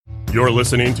You're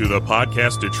listening to the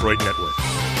Podcast Detroit Network.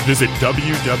 Visit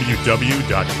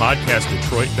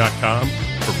www.podcastdetroit.com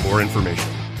for more information.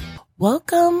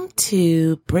 Welcome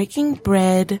to Breaking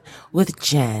Bread with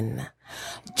Jen.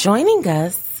 Joining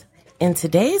us in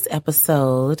today's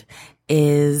episode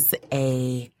is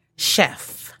a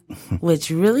chef, which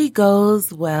really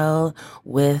goes well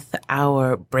with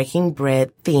our Breaking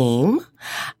Bread theme.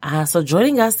 So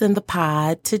joining us in the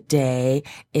pod today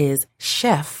is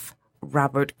Chef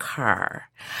Robert Carr.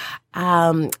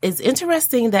 It's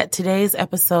interesting that today's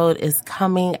episode is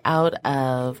coming out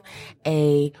of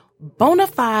a bona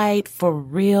fide, for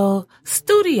real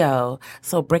studio.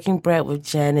 So Breaking Bread with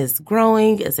Jen is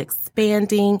growing, is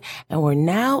expanding, and we're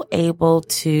now able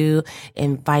to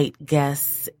invite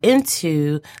guests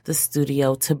into the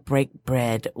studio to break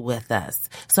bread with us.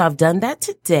 So I've done that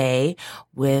today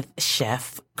with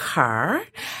Chef Carr.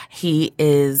 He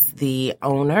is the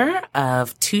owner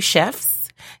of Two Chefs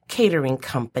Catering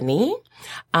Company.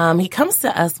 He comes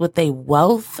to us with a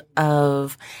wealth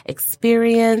of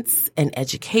experience and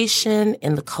education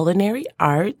in the culinary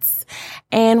arts.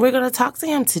 And we're going to talk to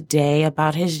him today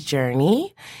about his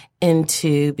journey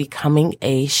into becoming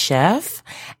a chef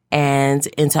and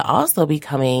into also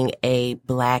becoming a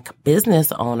Black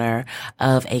business owner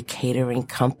of a catering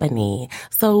company.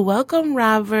 So welcome,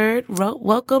 Robert.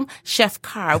 Welcome, Chef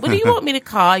Carr. What do you want me to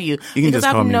call you? You can just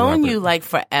call me Robert. Because I've known you like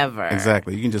forever.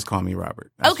 Exactly. You can just call me Robert.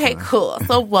 That's okay, fine. Cool.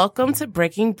 So welcome to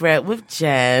Breaking Bread with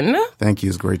Jen. Thank you.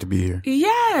 It's great to be here.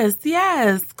 Yes.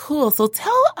 Cool. So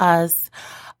tell us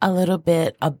a little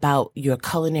bit about your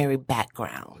culinary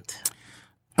background.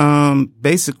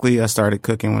 Basically, I started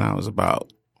cooking when I was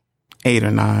about 8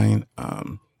 or 9.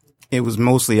 It was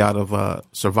mostly out of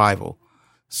survival.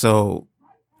 So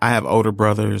I have older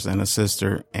brothers and a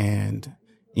sister. And,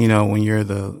 you know, when you're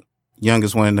the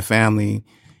youngest one in the family,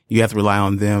 you have to rely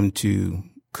on them to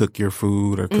cook your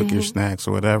food or cook your snacks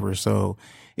or whatever. So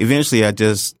eventually I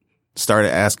just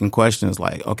started asking questions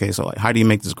like, okay, so like, how do you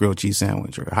make this grilled cheese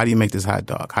sandwich? Or how do you make this hot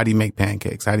dog? How do you make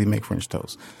pancakes? How do you make French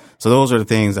toast? So those are the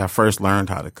things I first learned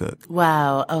how to cook.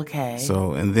 Wow. Okay.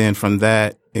 So, and then from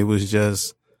that, it was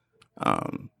just,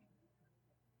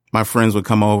 my friends would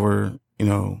come over, you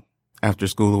know, after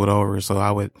school or whatever. So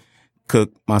I would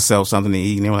cook myself something to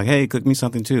eat, and they were like, hey, cook me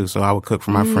something too. So I would cook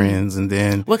for my friends, and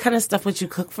then. What kind of stuff would you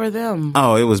cook for them?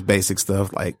 Oh, it was basic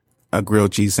stuff like a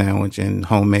grilled cheese sandwich and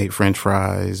homemade French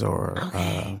fries or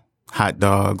hot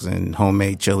dogs and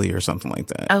homemade chili or something like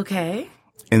that. Okay.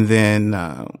 And then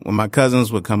when my cousins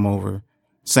would come over,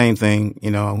 same thing,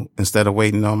 you know, instead of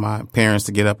waiting on my parents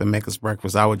to get up and make us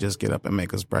breakfast, I would just get up and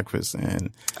make us breakfast.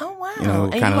 And, oh, wow. You know,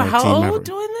 and kind you of were like how old effort.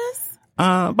 Doing this?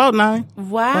 About 9.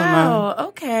 Wow. About 9.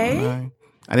 Okay. About 9.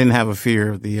 I didn't have a fear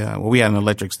of the, we had an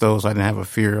electric stove, so I didn't have a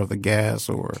fear of the gas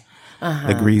or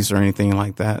the grease or anything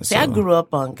like that. See, I grew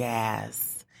up on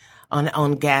gas,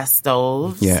 on gas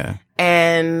stoves. Yeah.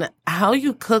 And how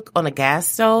you cook on a gas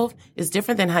stove is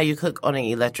different than how you cook on an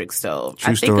electric stove.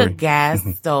 True I think story. a gas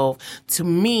stove, to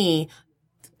me,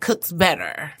 cooks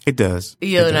better. It does.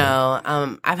 You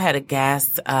know, I've had a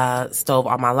gas stove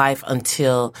all my life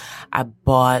until I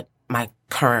bought my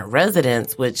current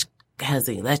residence, which has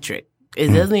electric. It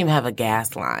doesn't even have a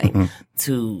gas line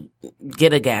to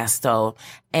get a gas stove.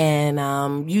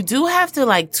 And you do have to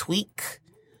like tweak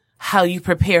how you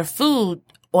prepare food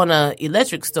on a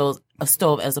electric stove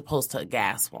as opposed to a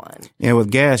gas one. Yeah,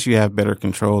 with gas, you have better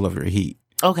control of your heat.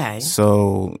 Okay.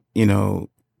 So, you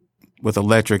know, with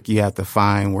electric, you have to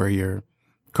find where you're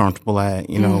comfortable at.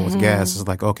 You know, with gas, it's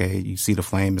like, okay, you see the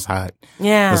flame is hot.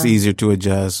 Yeah. It's easier to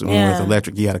adjust. Yeah. With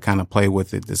electric, you got to kind of play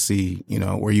with it to see, you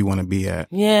know, where you want to be at.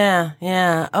 Yeah.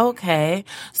 Okay.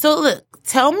 So look,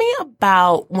 tell me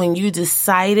about when you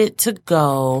decided to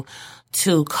go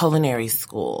to culinary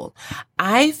school.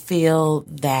 I feel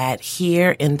that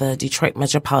here in the Detroit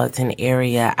metropolitan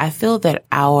area, I feel that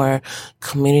our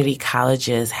community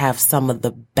colleges have some of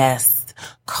the best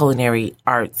culinary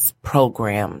arts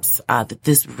programs that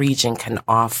this region can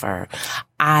offer.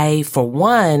 I, for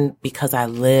one, because I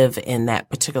live in that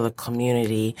particular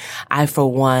community, I,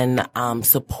 for one,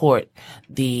 support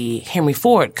the Henry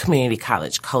Ford Community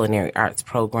College Culinary Arts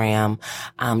Program.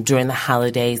 During the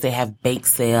holidays, they have bake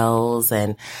sales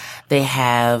and they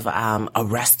have a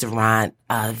restaurant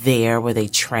there where they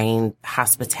train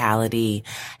hospitality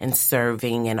and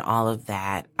serving and all of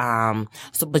that.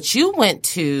 But you went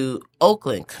to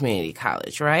Oakland Community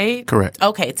College, right? Correct.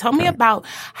 Okay. Tell me about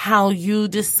how you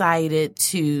decided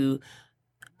to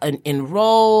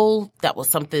enroll. That was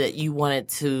something that you wanted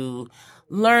to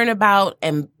learn about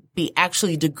and be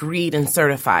actually degreed and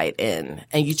certified in,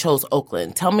 and you chose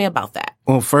Oakland. Tell me about that.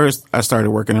 Well, first, I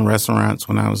started working in restaurants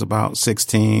when I was about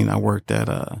 16. I worked at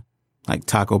like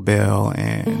Taco Bell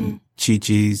and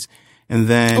Chi-Chi's. And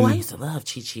then, I used to love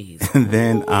Chi-Chi's. And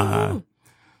then a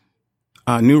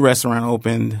new restaurant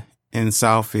opened in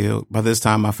Southfield. By this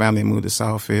time, my family moved to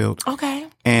Southfield. Okay.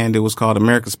 And it was called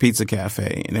America's Pizza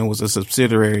Cafe, and it was a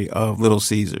subsidiary of Little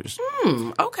Caesars.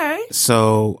 Okay.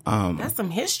 So That's some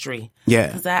history. yeah.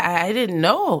 Because I didn't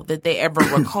know that they ever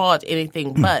were called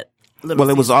anything but Little Well,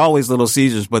 it was Caesars. always Little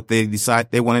Caesars, but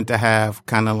they wanted to have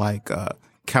kind of like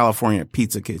California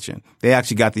Pizza Kitchen. They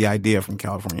actually got the idea from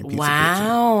California Pizza Kitchen.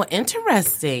 Wow.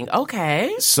 Interesting.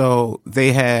 Okay. So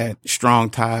they had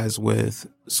strong ties with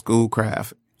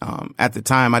Schoolcraft. At the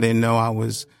time, I didn't know I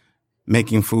was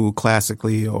making food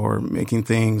classically or making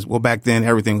things. Well, back then,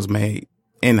 everything was made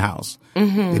in-house.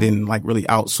 They didn't like really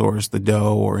outsource the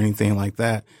dough or anything like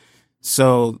that.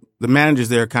 So the managers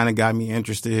there kind of got me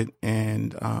interested,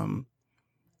 and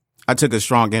I took a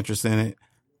strong interest in it.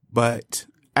 But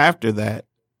after that,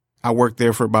 I worked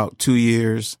there for about 2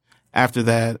 years. After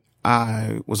that,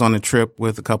 I was on a trip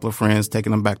with a couple of friends,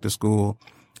 taking them back to school,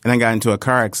 and I got into a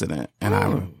car accident, and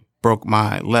I broke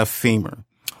my left femur.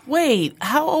 Wait,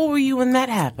 how old were you when that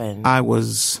happened? I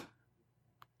was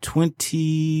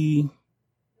 20.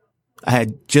 I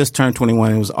had just turned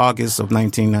 21. It was August of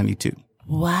 1992.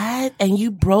 What? And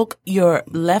you broke your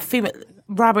left femur?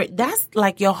 Robert, that's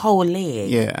like your whole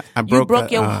leg. Yeah, I You broke.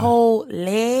 broke your whole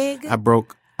leg?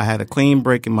 I had a clean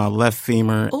break in my left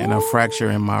femur and a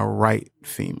fracture in my right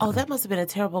femur. Oh, that must have been a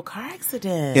terrible car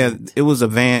accident. Yeah, it was a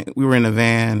van. We were in a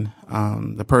van.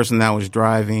 The person that was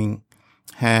driving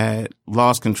had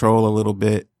lost control a little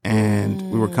bit,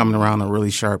 and we were coming around a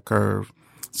really sharp curve.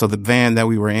 So the van that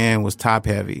we were in was top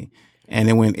heavy, and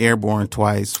it went airborne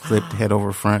twice, flipped head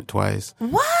over front twice.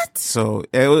 What? So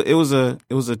it was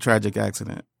a tragic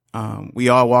accident. We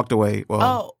all walked away.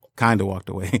 Well, kind of walked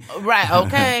away. Right.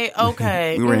 Okay.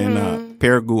 Okay. We were in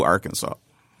Paragould, Arkansas.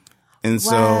 And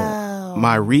so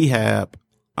my rehab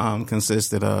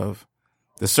consisted of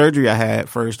the surgery I had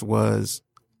first was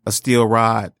a steel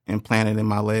rod implanted in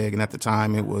my leg. And at the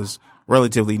time, it was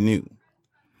relatively new.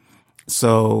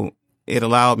 So it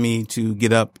allowed me to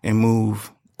get up and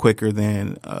move quicker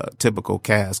than a typical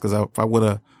cast. Because if I would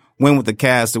have went with the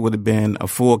cast, it would have been a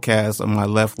full cast on my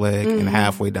left leg and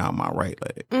halfway down my right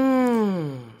leg.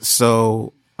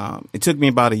 So it took me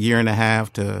about 1.5 years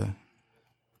to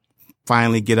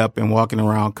finally get up and walking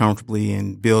around comfortably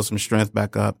and build some strength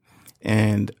back up.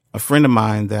 And a friend of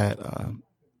mine that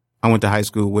I went to high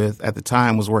school with at the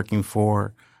time was working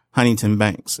for Huntington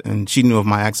Banks, and she knew of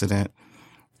my accident.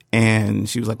 And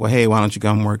she was like, well, hey, why don't you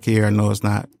come work here? I know it's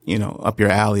not, up your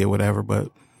alley or whatever, but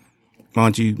why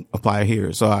don't you apply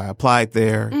here? So I applied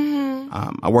there.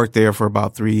 I worked there for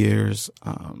about 3 years.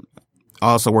 I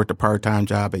also worked a part-time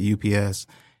job at UPS.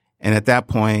 And at that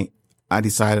point, I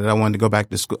decided I wanted to go back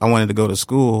to school. I wanted to go to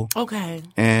school. Okay.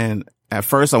 And at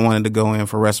first I wanted to go in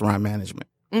for restaurant management.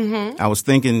 I was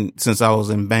thinking since I was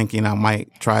in banking, I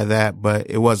might try that, but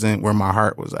it wasn't where my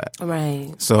heart was at.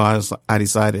 Right. So I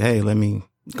decided, hey, let me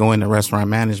go into restaurant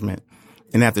management.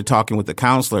 And after talking with the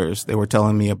counselors, they were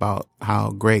telling me about how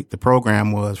great the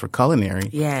program was for culinary.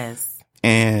 Yes.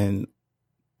 And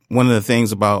one of the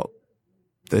things about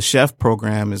the chef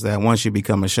program is that once you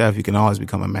become a chef, you can always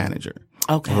become a manager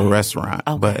of a restaurant.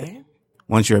 Okay. But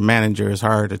once you're a manager, it's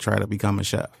hard to try to become a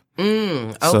chef.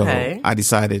 Okay. So I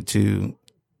decided to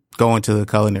go into the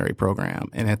culinary program.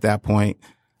 And at that point,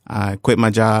 I quit my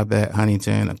job at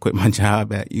Huntington. I quit my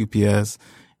job at UPS.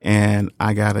 And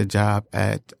I got a job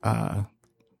at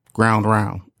Ground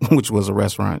Round, which was a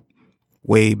restaurant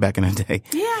way back in the day.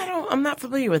 Yeah, I'm not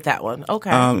familiar with that one.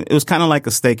 Okay. It was kind of like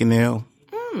a steak and ale.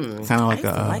 Kind of like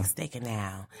I like steak and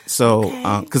ale.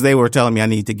 So, because they were telling me I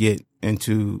need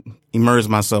to immerse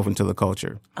myself into the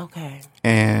culture. Okay.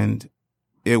 And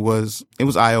it was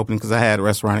eye opening because I had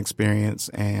restaurant experience,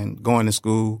 and going to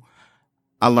school,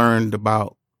 I learned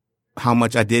about how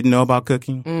much I didn't know about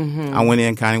cooking. I went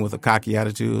in kind of with a cocky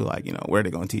attitude, like, where are they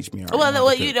going to teach me?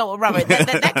 Well, Robert,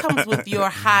 that comes with your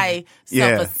high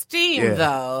self-esteem,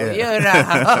 though.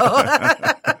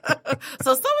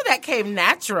 So some of that came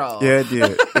natural. Yeah,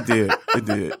 it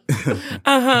did.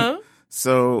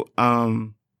 So,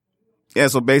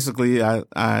 so basically,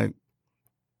 I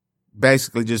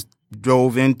basically just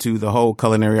drove into the whole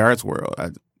culinary arts world. I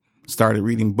started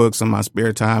reading books in my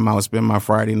spare time. I would spend my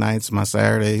Friday nights, my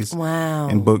Saturdays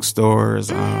in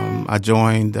bookstores. I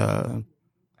joined a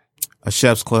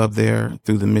chef's club there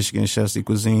through the Michigan Chefs et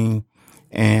Cuisine.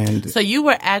 And so you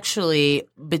were actually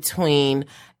between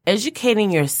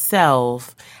educating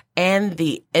yourself and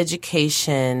the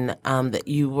education that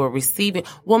you were receiving.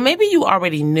 Well, maybe you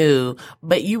already knew,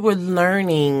 but you were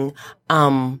learning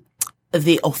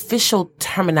the official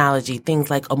terminology, things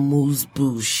like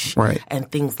amuse-bouche Right. and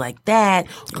things like that,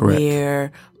 Correct.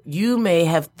 where you may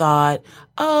have thought,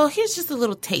 oh, here's just a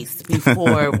little taste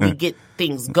before we get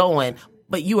things going.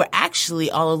 But you were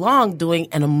actually all along doing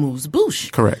an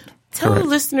amuse-bouche. Correct. Tell the Correct.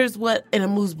 listeners what an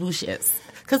amuse-bouche is.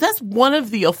 Because that's one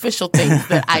of the official things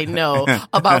that I know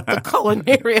about the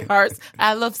culinary arts.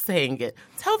 I love saying it.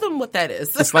 Tell them what that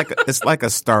is. It's like a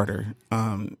starter.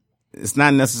 It's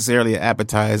not necessarily an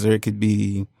appetizer. It could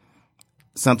be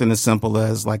something as simple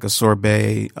as like a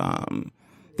sorbet.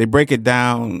 They break it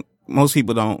down. Most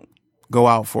people don't go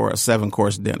out for a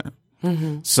 7-course dinner.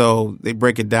 Mm-hmm. So they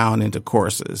break it down into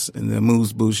courses. And the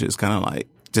amuse-bouche is kind of like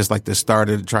just like the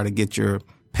starter to try to get your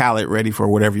palate ready for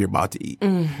whatever you're about to eat.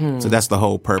 Mm-hmm. So that's the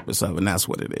whole purpose of it, and that's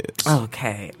what it is.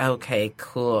 Okay,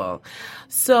 cool.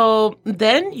 So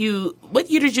then what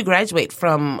year did you graduate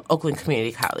from Oakland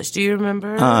Community College? Do you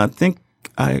remember? I think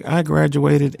I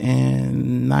graduated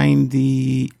in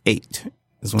 98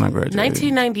 is when I graduated.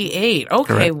 1998.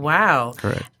 Okay, Correct. wow.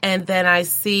 Correct. And then I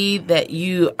see that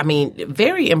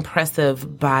very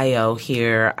impressive bio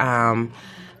here.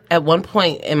 At one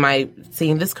point, am I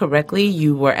seeing this correctly?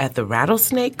 You were at the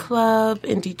Rattlesnake Club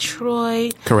in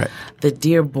Detroit. Correct. The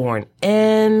Dearborn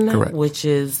Inn, Correct. which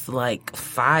is like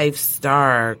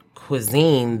 5-star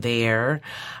cuisine there.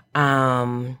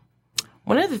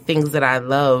 One of the things that I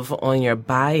love on your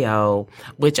bio,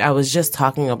 which I was just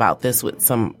talking about this with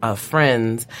some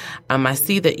friends, I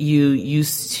see that you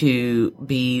used to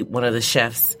be one of the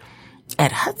chefs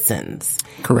at Hudson's.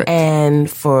 Correct. And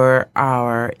for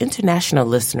our international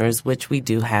listeners, which we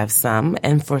do have some,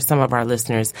 and for some of our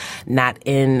listeners not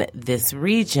in this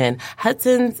region,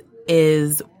 Hudson's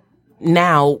is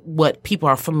now what people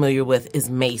are familiar with is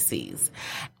Macy's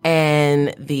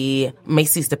and the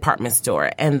Macy's department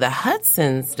store. And the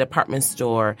Hudson's department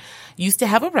store used to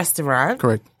have a restaurant.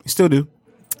 Correct. You still do.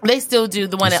 They still do,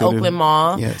 the one at still do. Oakland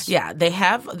Mall. Yes. Yeah, they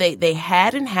had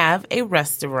and have a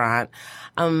restaurant.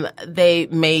 They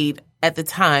made at the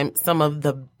time some of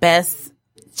the best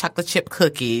chocolate chip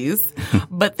cookies,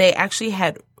 but they actually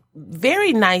had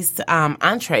very nice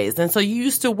entrees, and so you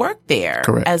used to work there.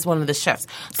 Correct. As one of the chefs.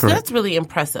 So Correct. that's really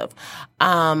impressive.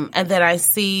 And then I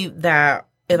see that,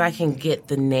 if I can get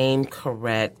the name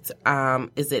correct,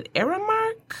 is it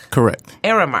Aramark? Correct.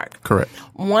 Aramark. Correct.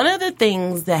 One of the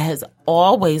things that has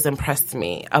always impressed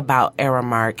me about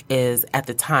Aramark is at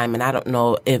the time, and I don't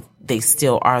know if they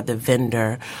still are the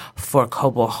vendor for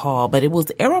Cobo Hall, but it was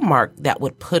Aramark that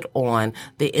would put on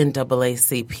the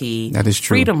NAACP That is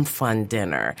true. Freedom Fund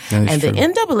dinner. That is And true. the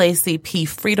NAACP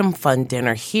Freedom Fund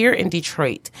dinner here in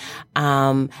Detroit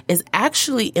is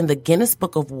actually in the Guinness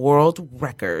Book of World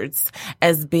Records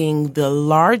as being the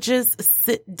largest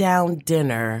sit-down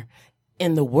dinner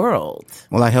in the world.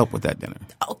 Well, I help with that dinner.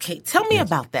 Okay, tell me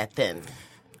about that then.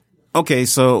 Okay,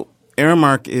 so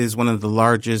Aramark is one of the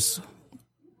largest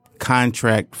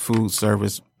contract food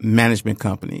service management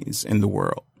companies in the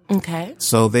world. Okay.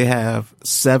 So they have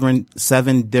seven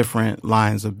different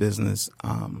lines of business.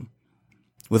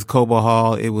 With Cobo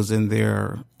Hall, it was in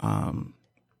their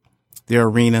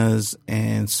arenas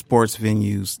and sports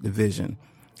venues division.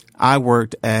 I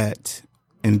worked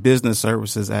in business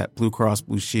services at Blue Cross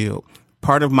Blue Shield.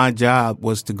 Part of my job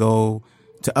was to go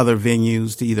to other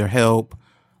venues to either help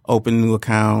open new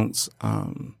accounts,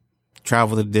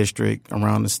 travel the district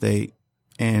around the state,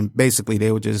 and basically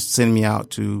they would just send me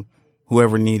out to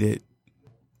whoever needed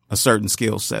a certain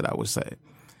skill set, I would say.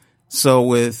 So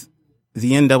with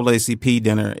the NAACP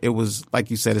dinner, it was,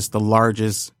 like you said, it's the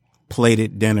largest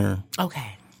plated dinner.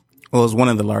 Okay. Well, it was one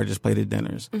of the largest plated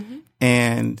dinners. Mm-hmm.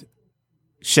 And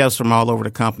chefs from all over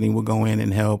the company would go in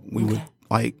and help. We would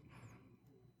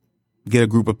get a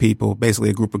group of people, basically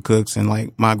a group of cooks, and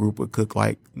like my group would cook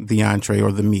like the entree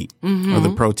or the meat or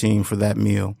the protein for that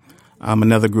meal.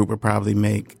 Another group would probably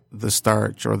make the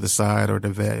starch or the side or the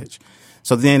veg.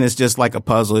 So then it's just like a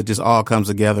puzzle. It just all comes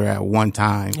together at one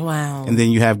time. Wow. And then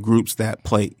you have groups that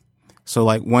plate. So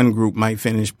like one group might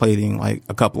finish plating like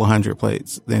a couple of hundred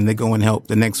plates. Then they go and help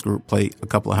the next group plate a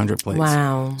couple of hundred plates.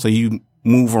 Wow. So you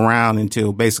move around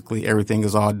until basically everything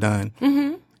is all done.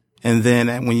 Mm-hmm. And then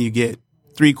when you get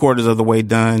 3/4 of the way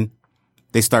done,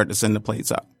 they start to send the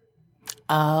plates out.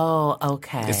 Oh,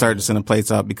 okay. They start to send the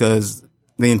plates out because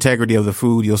the integrity of the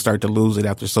food, you'll start to lose it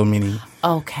after so many.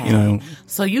 Okay. You know.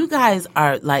 So you guys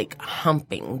are like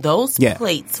humping. Those Yeah.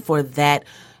 plates for that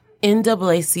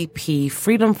NAACP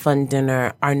Freedom Fund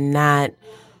dinner are not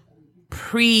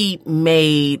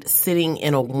pre-made sitting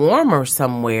in a warmer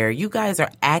somewhere. You guys are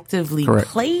actively Correct.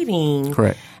 plating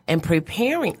Correct. and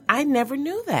preparing. I never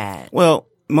knew that. Well,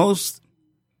 most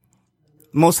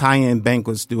high-end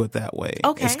banquets do it that way.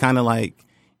 Okay. It's kind of like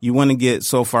you want to get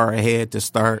so far ahead to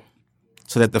start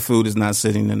so that the food is not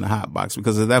sitting in the hot box,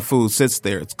 because if that food sits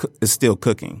there, it's still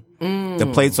cooking. The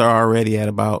plates are already at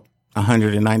about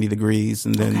 190 degrees,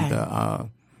 and then the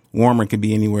warmer could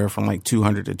be anywhere from like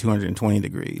 200 to 220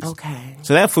 degrees. Okay.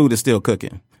 So that food is still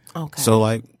cooking. Okay. So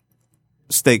like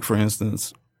steak, for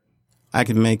instance, I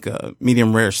can make a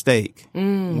medium rare steak,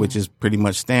 which is pretty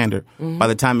much standard. By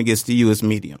the time it gets to you, it's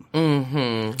medium.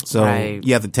 So Right.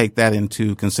 you have to take that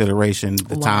into consideration,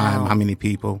 the time, how many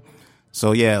people.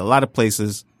 So yeah, a lot of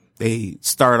places, they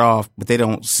start off, but they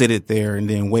don't sit it there and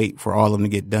then wait for all of them to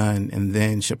get done and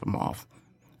then ship them off.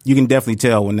 You can definitely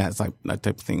tell when that type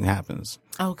of thing happens,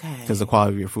 Okay. because the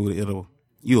quality of your food,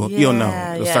 you'll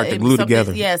know. It'll start to glue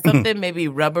together. Yeah, something maybe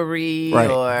rubbery Right,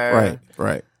 or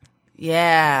right.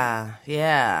 Yeah.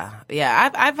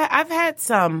 I've had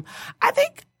some. I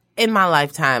think in my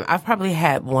lifetime, I've probably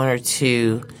had one or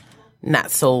two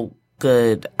not so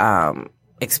good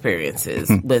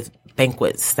experiences with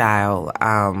banquet style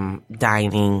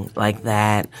dining like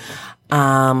that.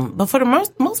 But for the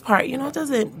most part, it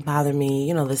doesn't bother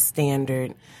me. The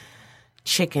standard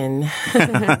chicken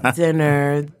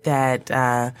dinner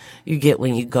that you get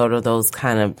when you go to those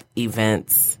kind of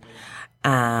events.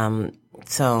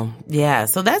 So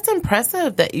that's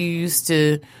impressive that you used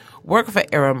to work for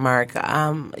Aramark.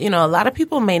 A lot of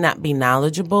people may not be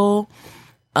knowledgeable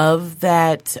of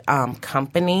that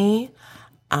company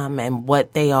and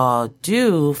what they all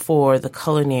do for the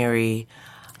culinary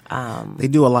They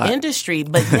do a lot. industry.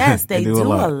 But yes, they do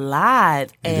a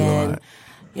lot. And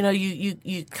They do a lot.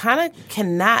 you kind of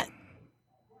cannot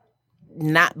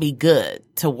not be good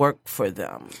to work for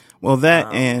them. Well,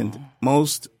 that and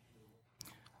most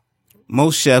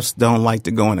chefs don't like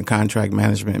to go into contract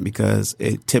management because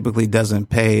it typically doesn't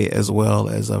pay as well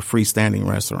as a freestanding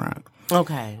restaurant.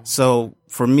 Okay. So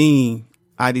for me,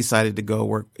 I decided to go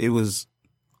work. It was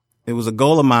a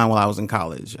goal of mine while I was in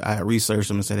college. I researched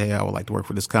them and said, hey, I would like to work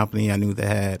for this company. I knew they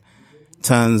had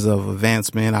tons of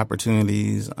advancement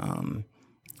opportunities.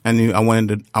 I knew I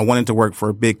wanted to work for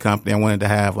a big company. I wanted to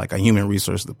have like a human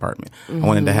resource department. I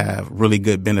wanted to have really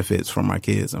good benefits for my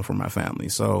kids and for my family.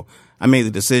 So I made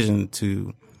the decision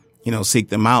to, seek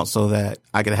them out so that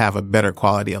I could have a better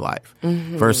quality of life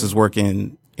versus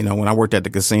working, when I worked at the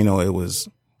casino, it was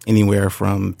anywhere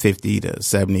from 50 to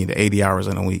 70 to 80 hours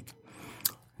in a week.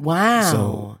 Wow.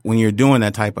 So when you're doing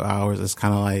that type of hours, it's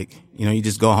kind of like, you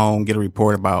just go home, get a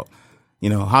report about,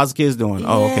 how's the kids doing?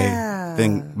 Oh, okay.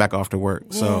 Then back off to work.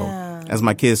 So as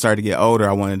my kids started to get older,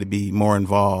 I wanted to be more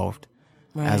involved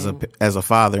as a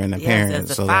father and a parent.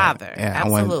 As a father. I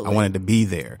Absolutely. wanted to be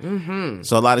there.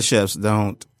 So a lot of chefs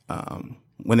don't,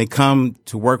 when they come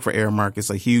to work for Aramark, it's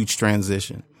a huge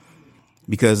transition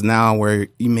because now where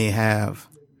you may have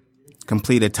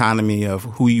complete autonomy of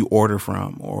who you order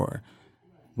from or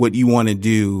what you want to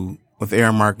do with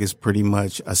Aramark is pretty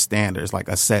much a standard. It's like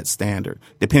a set standard,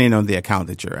 depending on the account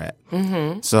that you're at.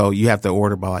 So you have to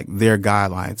order by like their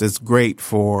guidelines. It's great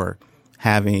for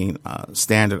having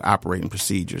standard operating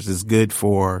procedures. It's good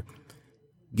for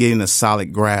getting a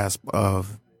solid grasp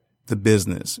of the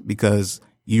business because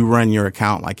you run your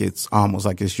account like it's almost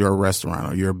like it's your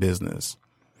restaurant or your business.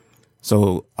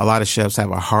 So a lot of chefs have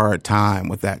a hard time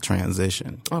with that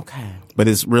transition. Okay. But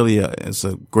it's really it's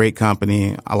a great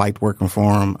company. I liked working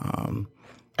for them.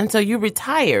 And so you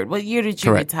retired. What year did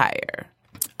you Correct. retire?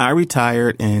 I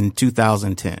retired in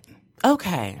 2010.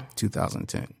 Okay.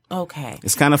 2010. Okay.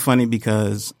 It's kind of funny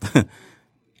because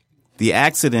the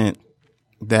accident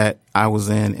that I was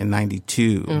in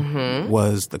 92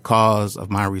 was the cause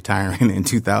of my retiring in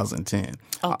 2010.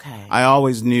 Okay. I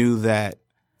always knew that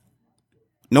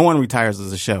no one retires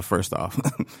as a chef, first off.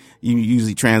 You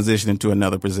usually transition into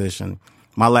another position.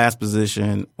 My last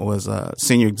position was a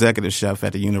senior executive chef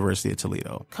at the University of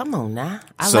Toledo. Come on now.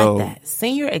 I So- like that.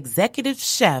 Senior executive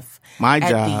chef My at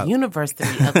job- the University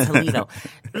of Toledo.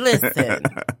 Listen,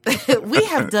 we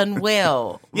have done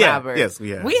well, Yeah, Robert. yes, we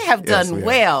have. We have Yes, done we have.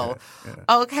 well.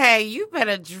 Okay, you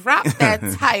better drop that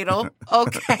title.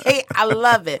 Okay, I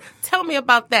love it. Tell me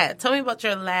about that. Tell me about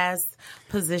your last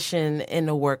position in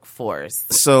the workforce.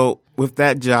 So with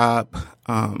that job,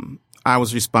 I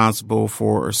was responsible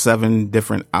for 7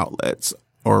 different outlets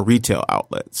or retail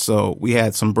outlets. So we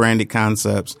had some branded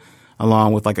concepts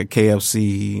along with like a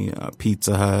KFC,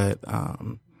 Pizza Hut.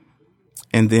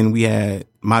 And then we had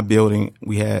my building,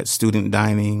 we had student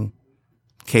dining,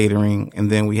 catering, and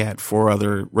then we had 4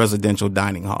 other residential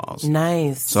dining halls.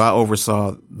 Nice. So I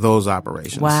oversaw those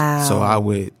operations. Wow. So I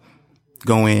would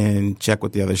go in, check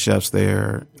with the other chefs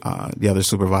there, the other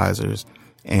supervisors,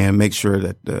 and make sure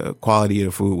that the quality of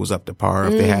the food was up to par.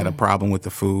 If they had a problem with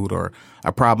the food or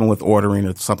a problem with ordering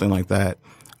or something like that,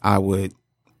 I would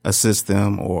assist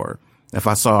them. Or if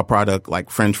I saw a product like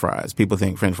French fries, people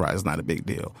think French fries is not a big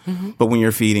deal. But when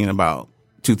you're feeding about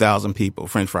 2,000 people,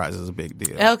 French fries is a big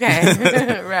deal.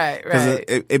 Okay. Right.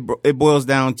 It boils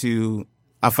down to,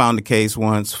 I found a case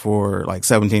once for like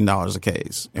 $17 a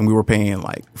case, and we were paying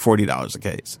like $40 a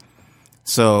case.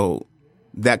 So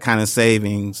that kind of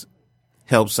savings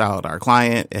helps out our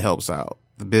client. It helps out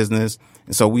the business.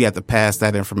 And so we have to pass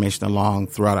that information along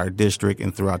throughout our district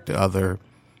and throughout the other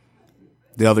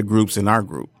groups in our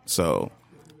group. So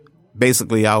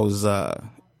basically I was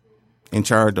in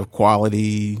charge of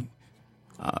quality,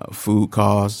 food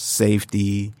costs,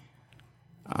 safety.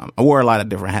 I wore a lot of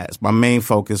different hats. My main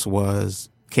focus was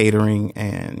catering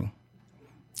and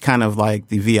kind of like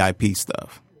the VIP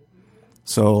stuff.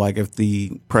 So like if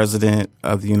the president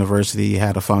of the university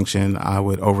had a function, I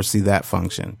would oversee that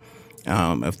function.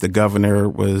 If the governor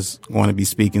was going to be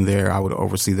speaking there, I would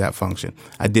oversee that function.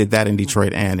 I did that in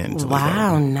Detroit and in Toledo.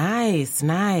 Wow, nice.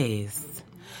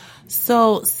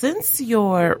 So since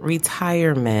your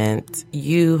retirement,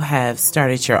 you have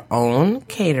started your own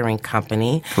catering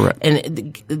company. Correct.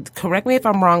 And correct me if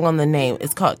I'm wrong on the name.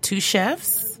 It's called Two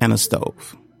Chefs? And a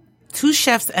stove. Two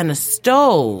Chefs and a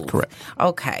Stove. Correct.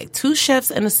 Okay. Two Chefs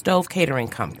and a Stove catering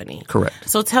company. Correct.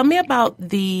 So tell me about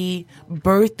the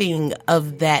birthing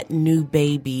of that new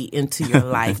baby into your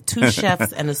life. Two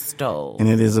Chefs and a Stove. And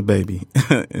it is a baby.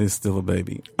 It is still a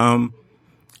baby.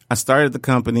 I started the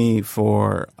company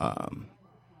for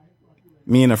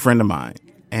me and a friend of mine,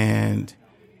 and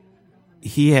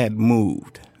he had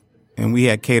moved, and we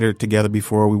had catered together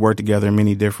before. We worked together in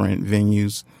many different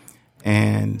venues,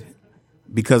 and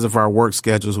because of our work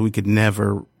schedules, we could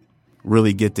never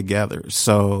really get together.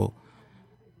 So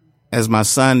as my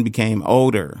son became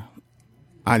older,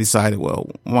 I decided, well,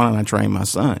 why don't I train my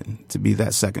son to be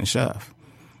that second chef?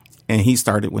 And he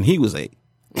started when he was 8.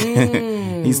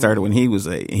 He started when he was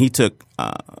 8. And he took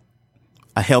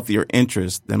a healthier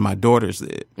interest than my daughters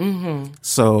did. Mm-hmm.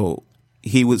 So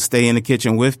he would stay in the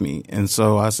kitchen with me. And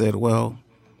so I said, well,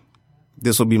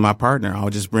 this will be my partner.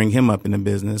 I'll just bring him up in the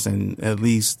business, and at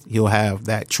least he'll have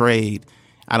that trade.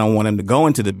 I don't want him to go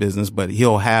into the business, but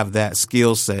he'll have that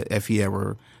skill set if he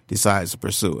ever decides to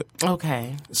pursue it.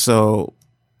 Okay. So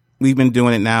we've been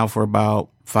doing it now for about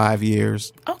 5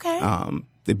 years. Okay.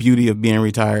 The beauty of being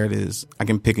retired is I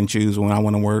can pick and choose when I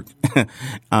want to work.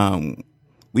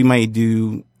 We may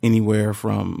do anywhere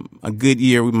from a good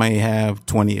year, we may have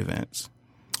 20 events.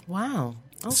 Wow.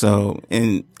 Okay. So,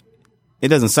 and it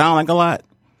doesn't sound like a lot,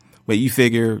 but you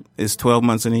figure it's 12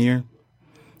 months in a year.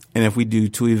 And if we do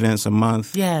 2 events a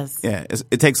month, yes, yeah,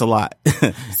 it takes a lot.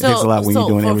 It takes a lot when you're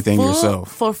doing everything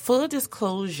yourself. For full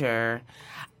disclosure,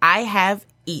 I have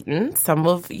eaten some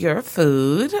of your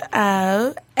food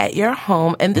at your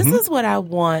home, and this is what I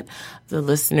want the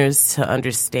listeners to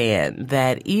understand,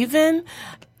 that even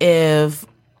if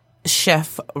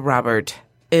Chef Robert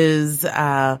is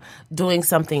doing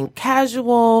something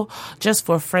casual just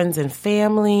for friends and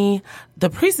family, the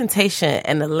presentation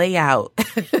and the layout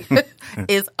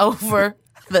is over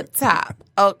the top.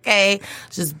 Okay,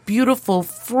 just beautiful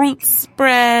fruit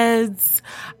spreads,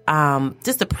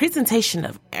 just the presentation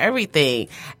of everything.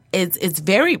 It's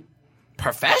very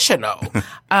professional.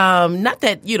 Not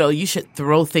that, you should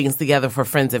throw things together for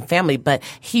friends and family, but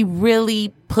he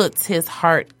really puts his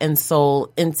heart and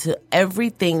soul into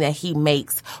everything that he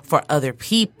makes for other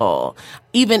people,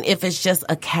 even if it's just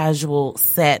a casual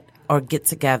set or get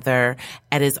together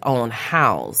at his own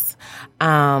house.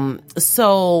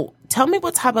 So tell me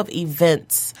what type of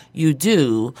events you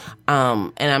do.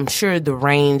 And I'm sure the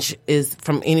range is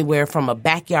from anywhere from a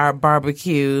backyard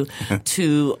barbecue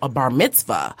to a bar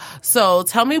mitzvah. So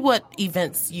tell me what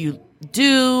events you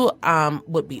do,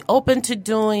 would be open to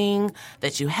doing,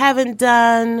 that you haven't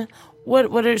done.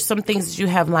 What are some things that you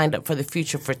have lined up for the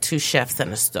future for Two Chefs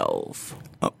and a Stove?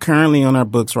 Currently on our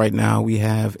books right now, we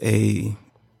have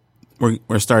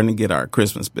we're starting to get our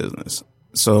Christmas business.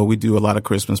 So we do a lot of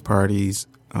Christmas parties,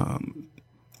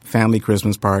 family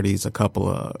Christmas parties, a couple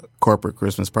of corporate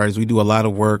Christmas parties. We do a lot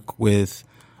of work with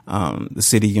the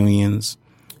city unions.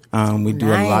 We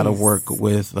do a lot of work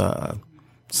with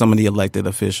some of the elected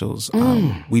officials.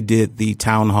 We did the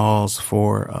town halls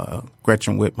for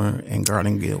Gretchen Whitmer and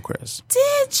Garland Gilchrist.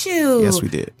 Did at you. Yes, we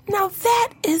did. Now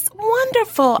that is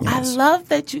wonderful. Yes. I love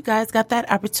that you guys got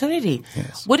that opportunity.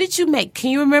 Yes. What did you make?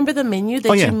 Can you remember the menu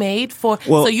that you made for?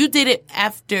 Well, so you did it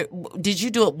after, did you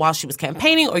do it while she was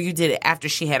campaigning or you did it after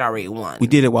she had already won? We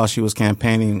did it while she was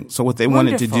campaigning. So what they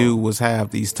wanted to do was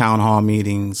have these town hall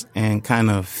meetings and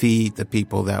kind of feed the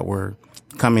people that were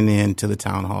coming in to the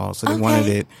town hall. So they wanted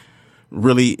it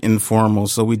really informal.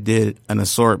 So we did an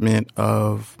assortment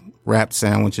of wrapped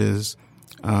sandwiches,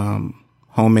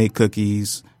 homemade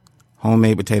cookies,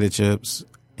 homemade potato chips,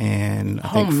 and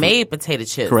homemade potato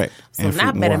chips. Correct. So and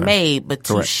not better made, but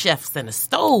two chefs and a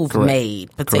stove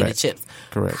made potato chips.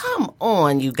 Correct. Come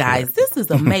on, you guys. This is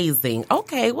amazing.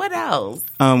 Okay, what else?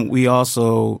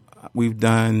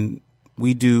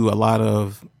 We do a lot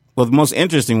of, well, the most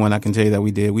interesting one I can tell you that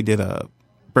we did a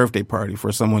birthday party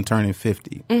for someone turning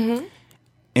 50. Mm-hmm.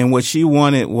 And what she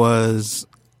wanted was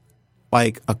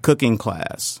like a cooking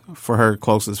class for her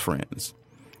closest friends.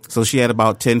 So she had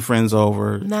about 10 friends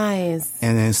over. Nice.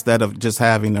 And instead of just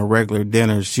having a regular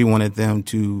dinner, she wanted them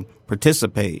to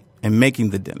participate in making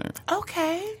the dinner.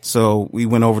 Okay. So we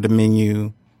went over the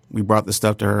menu. We brought the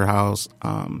stuff to her house.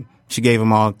 She gave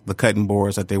them all the cutting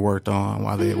boards that they worked on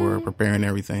while they were preparing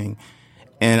everything.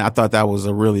 And I thought that was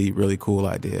a really, really cool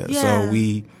idea. Yeah. So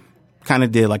we kind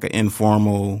of did like an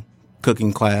informal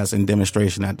cooking class and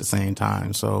demonstration at the same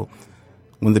time. So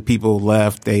when the people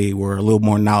left, they were a little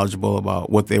more knowledgeable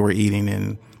about what they were eating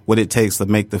and what it takes to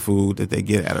make the food that they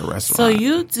get at a restaurant. So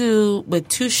you do, with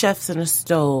two chefs and a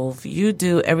stove, you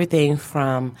do everything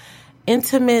from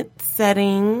intimate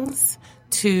settings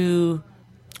to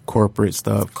corporate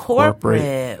stuff.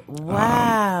 Corporate.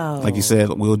 Wow. Like you said,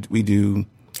 we do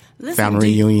family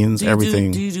reunions,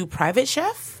 everything. Do you do private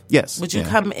chef? Yes. Would you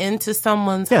come into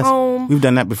someone's home? We've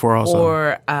done that before also.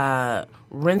 Or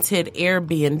rented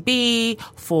Airbnb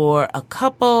for a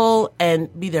couple and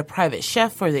be their private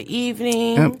chef for the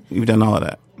evening? Yep, we've done all of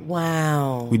that.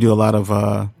 Wow. We do a lot of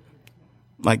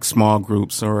like small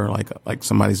groups or like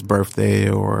somebody's birthday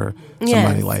or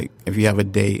somebody like if you have a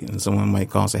date and someone might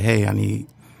call and say, hey, I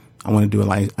want to do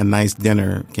a nice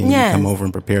dinner. Can you come over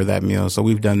and prepare that meal? So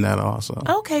we've done that also.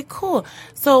 Okay, cool.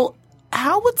 So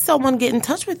how would someone get in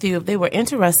touch with you if they were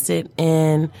interested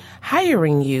in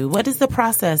hiring you? What is the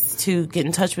process to get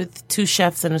in touch with two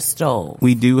chefs and a stove?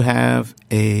 We do have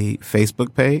a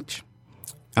Facebook page.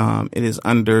 It is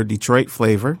under Detroit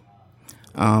Flavor.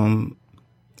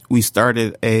 We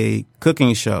started a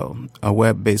cooking show, a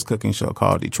web-based cooking show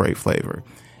called Detroit Flavor.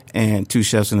 And Two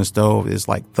Chefs and a Stove is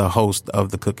like the host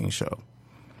of the cooking show.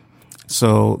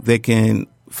 So they can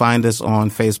find us on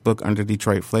Facebook under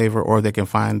Detroit Flavor, or they can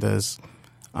find us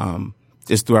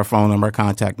just through our phone number. Our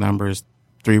contact number is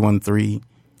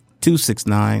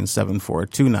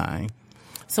 313-269-7429.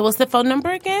 So what's the phone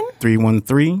number again?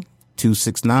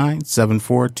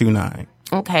 313-269-7429.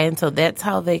 Okay, and so that's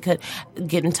how they could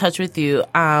get in touch with you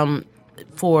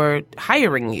for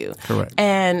hiring you. Correct.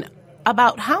 And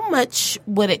about how much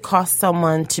would it cost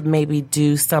someone to maybe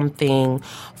do something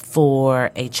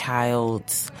for a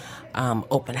child's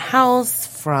open house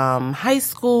from high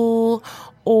school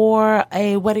or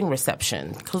a wedding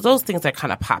reception? Because those things are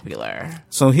kind of popular.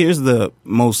 So here's the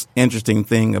most interesting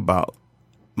thing about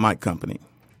my company.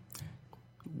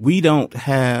 We don't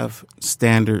have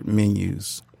standard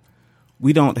menus.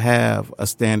 We don't have a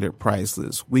standard price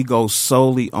list. We go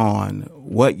solely on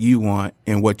what you want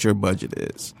and what your budget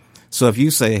is. So if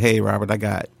you say, hey, Robert, I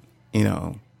got,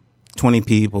 20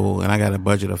 people and I got a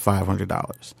budget of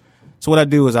 $500. So what I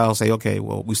do is I'll say, okay,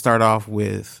 well, we start off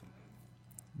with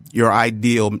your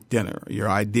ideal dinner, your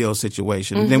ideal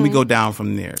situation. And then we go down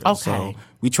from there. Okay. So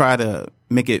we try to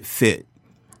make it fit.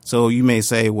 So you may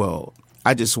say, well,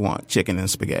 I just want chicken and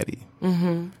spaghetti.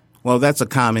 Mm-hmm. Well, that's a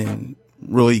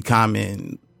really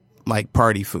common, like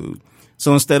party food.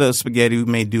 So instead of spaghetti, we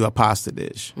may do a pasta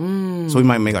dish. So we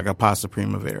might make like a pasta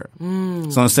primavera.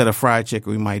 So instead of fried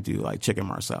chicken, we might do like chicken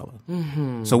marsala.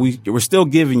 Mm-hmm. So we're still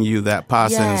giving you that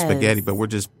pasta and spaghetti, but we're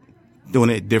just doing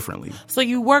it differently. So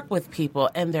you work with people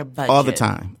and their budget. All the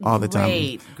time.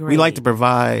 Great. We like to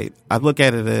provide, I look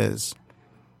at it as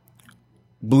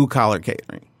blue collar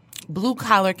catering. Blue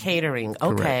collar catering.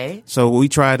 Okay. Correct. So we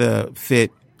try to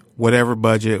fit whatever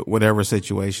budget, whatever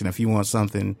situation. If you want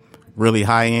something really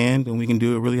high end, then we can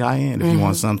do it really high end. If you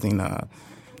want something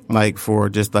like for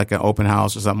just like an open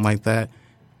house or something like that,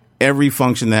 every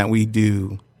function that we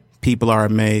do, people are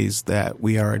amazed that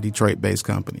we are a Detroit-based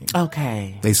company.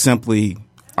 Okay. They simply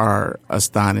are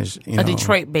astonished. A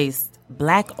Detroit-based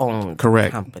Black-owned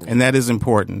company. And that is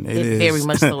important. It is. Very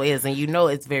much so is. And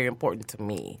it's very important to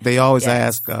me. They always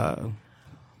ask,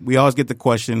 we always get the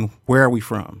question, where are we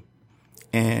from?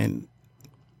 And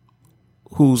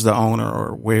who's the owner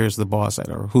or where's the boss at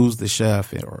or who's the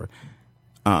chef or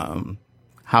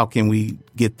how can we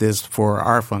get this for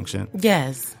our function?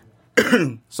 Yes.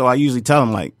 So I usually tell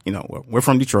them, like, you know, we're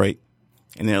from Detroit.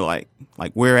 And they're like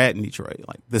we're at in Detroit,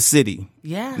 like the city.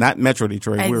 Yeah. Not Metro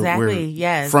Detroit. Exactly.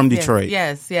 We're from Detroit.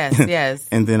 Yes.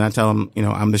 And then I tell them, you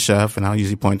know, I'm the chef, and I'll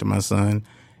usually point to my son,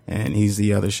 and he's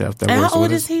the other chef that And works with us. how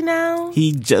old is he now?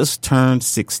 He just turned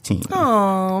 16.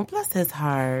 Oh, bless his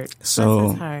heart.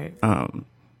 So Bless his heart.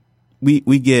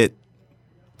 we get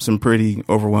some pretty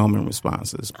overwhelming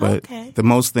responses. But the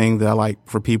most thing that I like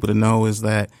for people to know is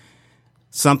that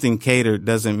something catered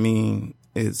doesn't mean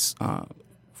it's a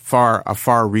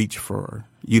far reach for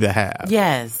you to have.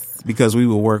 Yes. Because we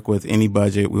will work with any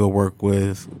budget. We'll work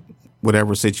with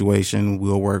whatever situation.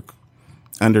 We'll work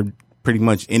under pretty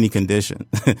much any condition.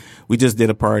 We just did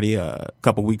a party a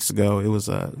couple weeks ago. It was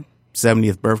a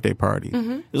 70th birthday party.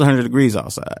 Mm-hmm. It was 100 degrees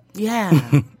outside.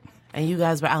 Yeah. And you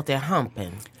guys were out there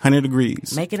humping. 100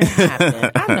 degrees. Making it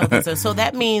happen. I know this. So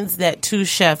that means that Two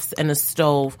Chefs and a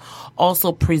Stove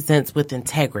also presents with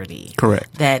integrity.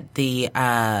 Correct. That the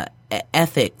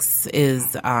ethics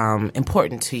is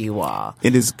important to you all.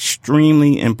 It is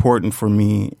extremely important for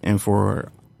me and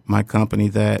for my company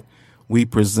that we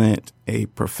present a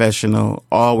professional,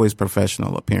 always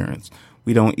professional appearance.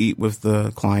 We don't eat with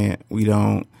the client. We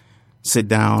don't sit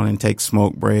down and take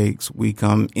smoke breaks. We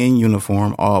come in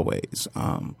uniform always.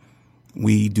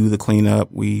 We do the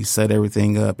cleanup. We set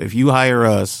everything up. If you hire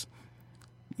us,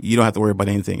 you don't have to worry about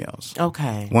anything else.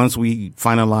 Okay. Once we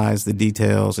finalize the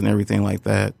details and everything like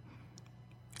that,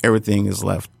 everything is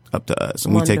left up to us,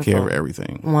 and Wonderful. we take care of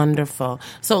everything. Wonderful.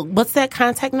 So what's that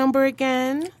contact number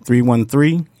again?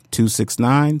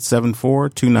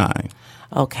 313-269-7429.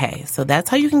 Okay, so that's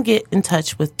how you can get in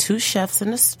touch with Two Chefs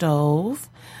and a Stove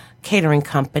Catering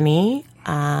Company,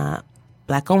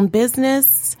 Black-owned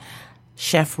business,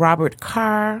 Chef Robert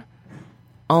Carr,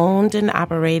 owned and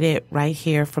operated right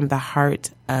here from the heart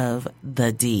of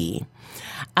the D.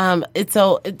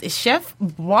 Chef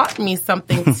brought me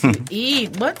something to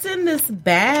eat. What's in this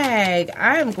bag?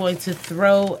 I am going to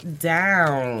throw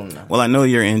down. Well, I know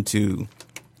you're into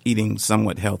eating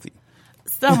somewhat healthy.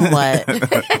 Somewhat.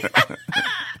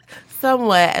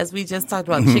 Somewhat, as we just talked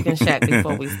about Chicken Shack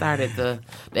before we started the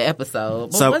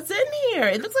episode. But So- what's in here?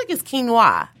 It looks like it's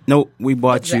quinoa. No, I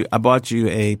bought you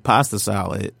a pasta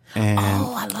salad, and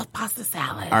Oh, I love pasta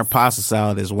salad. our pasta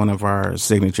salad is one of our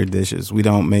signature dishes. We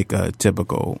don't make a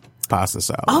typical pasta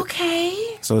salad.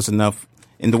 Okay. So it's enough.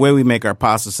 And the way we make our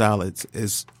pasta salads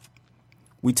is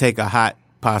we take a hot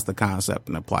pasta concept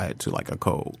and apply it to like a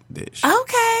cold dish.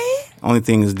 Okay. Only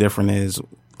thing is different is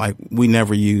like we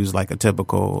never use like a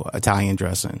typical Italian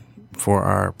dressing for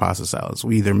our pasta salads.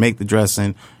 We either make the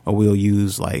dressing or we'll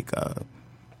use like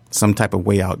some type of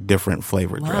way out different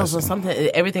flavored Wow, dressing. so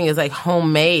everything is like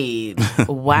homemade.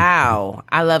 Wow.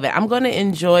 I love it. I'm going to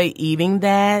enjoy eating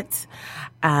that.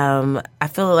 I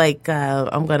feel like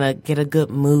I'm going to get a good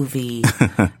movie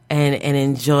and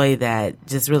enjoy that,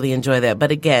 just really enjoy that. But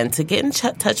again, to get in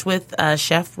touch with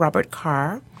Chef Robert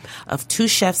Carr of Two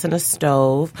Chefs and a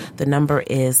Stove, the number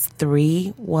is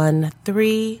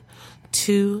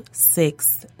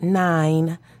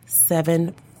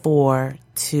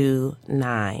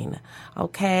 313-269-7429.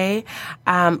 Okay?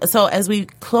 So as we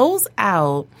close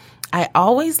out, I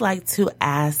always like to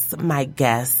ask my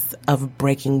guests of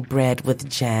Breaking Bread with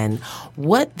Jen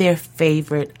what their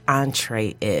favorite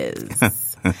entree is.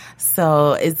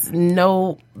 So it's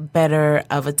no better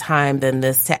of a time than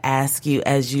this to ask you,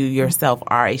 as you yourself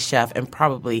are a chef and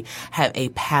probably have a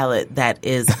palate that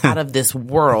is out of this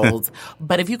world.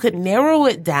 But if you could narrow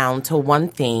it down to one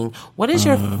thing, what is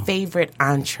your favorite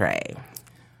entree?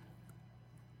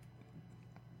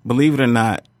 Believe it or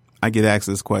not, I get asked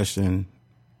this question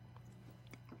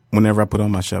whenever I put on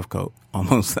my chef coat,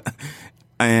 almost.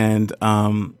 And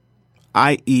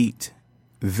I eat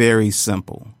very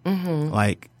simple,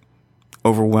 like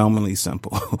overwhelmingly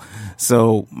simple.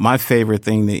 So my favorite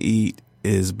thing to eat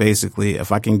is basically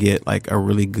if I can get like a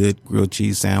really good grilled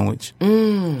cheese sandwich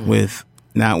with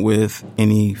not with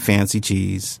any fancy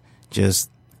cheese, just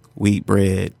wheat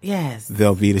bread, Yes.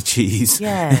 Velveeta cheese,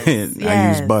 Yes, and I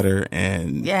yes. use butter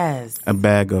and Yes. a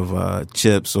bag of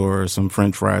chips or some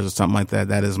French fries or something like that.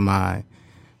 That is my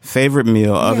favorite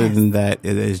meal. Other Yes. than that,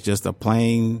 it is just a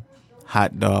plain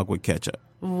hot dog with ketchup.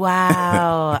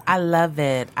 Wow. I love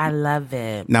it. I love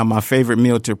it. Now, my favorite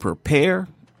meal to prepare,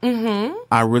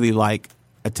 I really like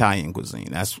Italian cuisine.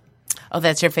 That's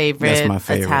Your favorite? my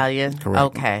favorite. Italian? Correct.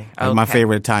 Okay. Like, my okay.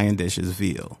 favorite Italian dish is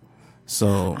veal.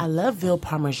 So, I love veal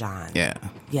parmesan. yeah.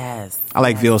 Yes. I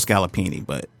like veal scallopini,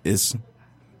 but it's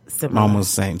Similar.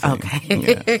 Almost the same thing.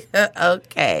 Okay. Yeah.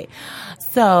 Okay.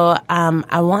 So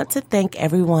I want to thank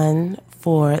everyone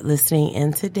for listening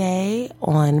in today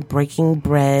on Breaking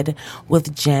Bread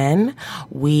with Jen.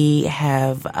 We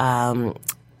have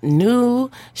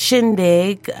new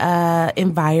shindig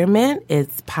environment.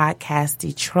 It's Podcast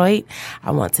Detroit. I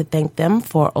want to thank them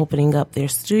for opening up their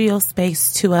studio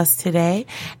space to us today.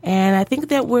 And I think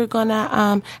that we're going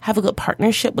to have a good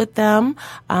partnership with them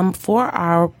for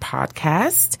our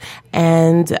podcast.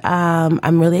 And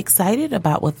I'm really excited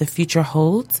about what the future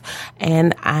holds.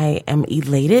 And I am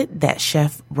elated that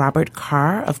Chef Robert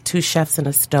Carr of Two Chefs and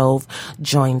a Stove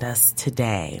joined us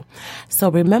today. So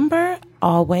remember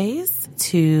always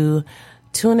to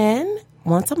tune in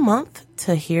once a month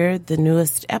to hear the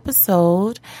newest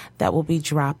episode that will be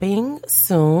dropping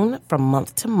soon from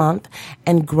month to month,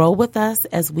 and grow with us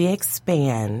as we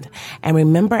expand. And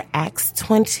remember Acts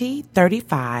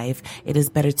 20:35, it is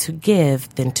better to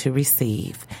give than to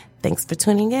receive. Thanks for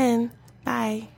tuning in. Bye.